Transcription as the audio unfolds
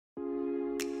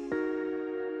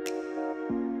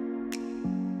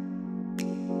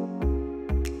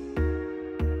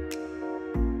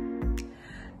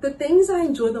The things I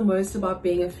enjoy the most about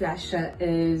being a flasher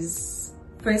is,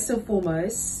 first and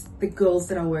foremost, the girls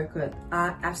that I work with.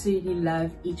 I absolutely love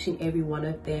each and every one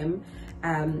of them.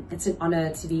 It's an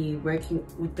honor to be working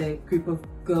with a group of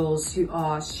girls who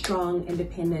are strong,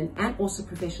 independent, and also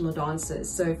professional dancers.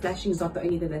 So flashing is not the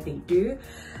only thing that they do.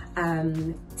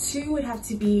 Two would have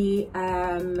to be,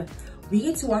 we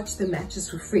get to watch the matches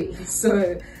for free.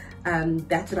 So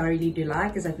that's what I really do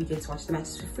like, is that we get to watch the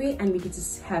matches for free, and we get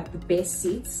to have the best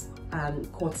seats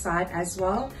courtside as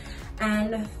well.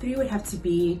 And three would have to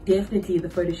be definitely the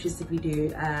photo shoots that we do.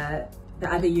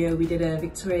 The other year we did a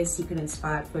Victoria's Secret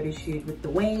inspired photo shoot with the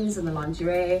wings and the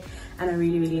lingerie, and I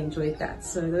really enjoyed that.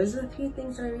 So those are the three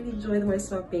things I really enjoy the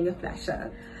most about being a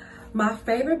flasher. My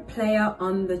favorite player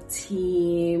on the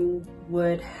team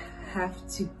would have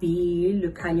to be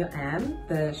Lucanio Am,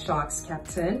 the Sharks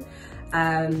captain.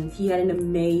 He had an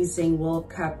amazing World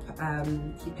Cup.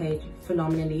 He played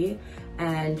phenomenally,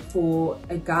 and for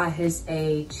a guy his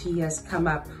age, he has come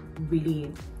up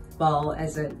really well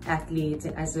as an athlete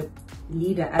and as a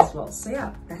leader as well. So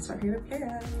yeah, that's my favorite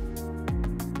player.